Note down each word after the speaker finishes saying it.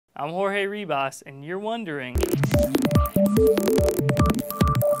I'm Jorge Ribas, and you're wondering.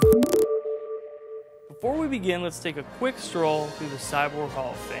 Before we begin, let's take a quick stroll through the Cyborg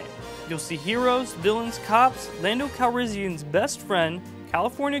Hall of Fame. You'll see heroes, villains, cops, Lando Calrissian's best friend,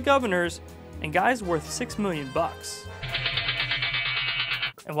 California governors, and guys worth $6 million.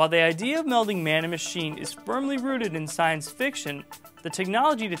 And while the idea of melding man and machine is firmly rooted in science fiction, the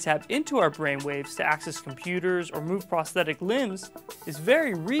technology to tap into our brainwaves to access computers or move prosthetic limbs is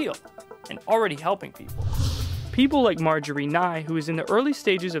very real and already helping people. People like Marjorie Nye, who is in the early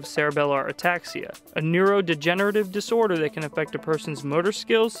stages of cerebellar ataxia, a neurodegenerative disorder that can affect a person's motor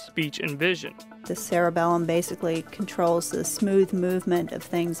skills, speech, and vision. The cerebellum basically controls the smooth movement of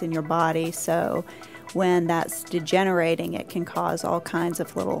things in your body, so when that's degenerating, it can cause all kinds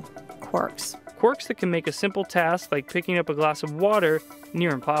of little quirks. Quirks that can make a simple task like picking up a glass of water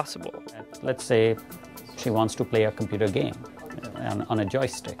near impossible. Let's say she wants to play a computer game on a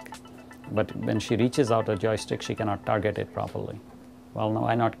joystick, but when she reaches out a joystick, she cannot target it properly. Well, now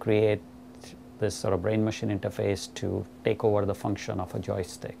why not create this sort of brain-machine interface to take over the function of a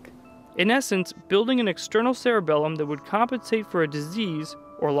joystick? In essence, building an external cerebellum that would compensate for a disease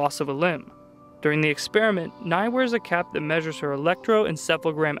or loss of a limb. During the experiment, Nye wears a cap that measures her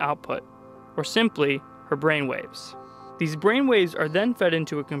electroencephalogram output, or simply, her brainwaves. These brainwaves are then fed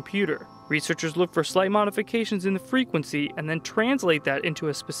into a computer. Researchers look for slight modifications in the frequency and then translate that into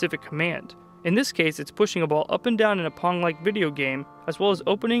a specific command. In this case, it's pushing a ball up and down in a Pong-like video game, as well as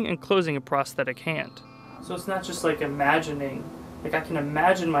opening and closing a prosthetic hand. So it's not just like imagining, like I can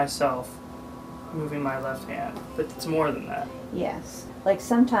imagine myself moving my left hand, but it's more than that. Yes. Like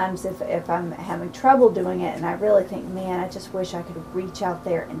sometimes if I'm having trouble doing it and I really think, man, I just wish I could reach out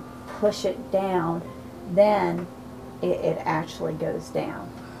there and push it down, then it actually goes down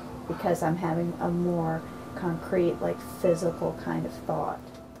because I'm having a more concrete, like physical kind of thought.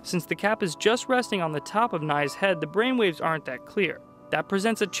 Since the cap is just resting on the top of Nye's head, the brainwaves aren't that clear. That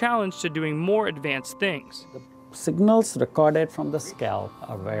presents a challenge to doing more advanced things. The signals recorded from the scalp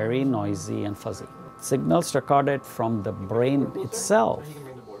are very noisy and fuzzy. Signals recorded from the brain itself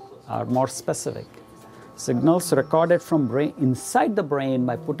are more specific. Signals recorded from brain inside the brain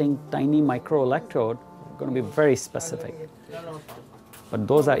by putting tiny microelectrode are going to be very specific. But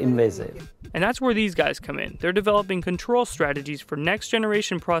those are invasive. And that's where these guys come in. They're developing control strategies for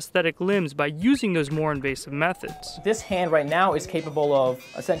next-generation prosthetic limbs by using those more invasive methods. This hand right now is capable of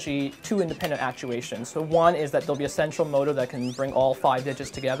essentially two independent actuations. So one is that there'll be a central motor that can bring all 5 digits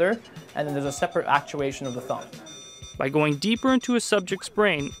together, and then there's a separate actuation of the thumb. By going deeper into a subject's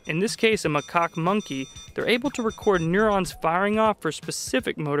brain, in this case a macaque monkey, they're able to record neurons firing off for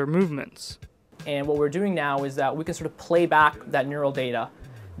specific motor movements. And what we're doing now is that we can sort of play back that neural data,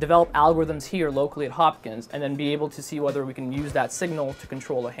 develop algorithms here locally at Hopkins, and then be able to see whether we can use that signal to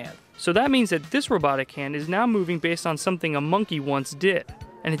control a hand. So that means that this robotic hand is now moving based on something a monkey once did,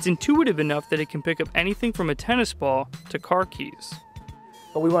 and it's intuitive enough that it can pick up anything from a tennis ball to car keys.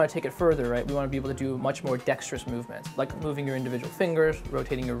 But we want to take it further, right? We want to be able to do much more dexterous movements, like moving your individual fingers,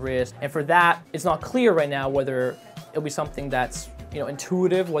 rotating your wrist. And for that, it's not clear right now whether it'll be something that's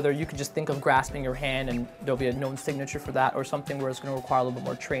intuitive, whether you can just think of grasping your hand and there'll be a known signature for that, or something where it's going to require a little bit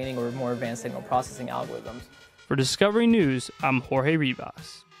more training or more advanced signal processing algorithms. For Discovery News, I'm Jorge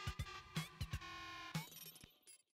Ribas.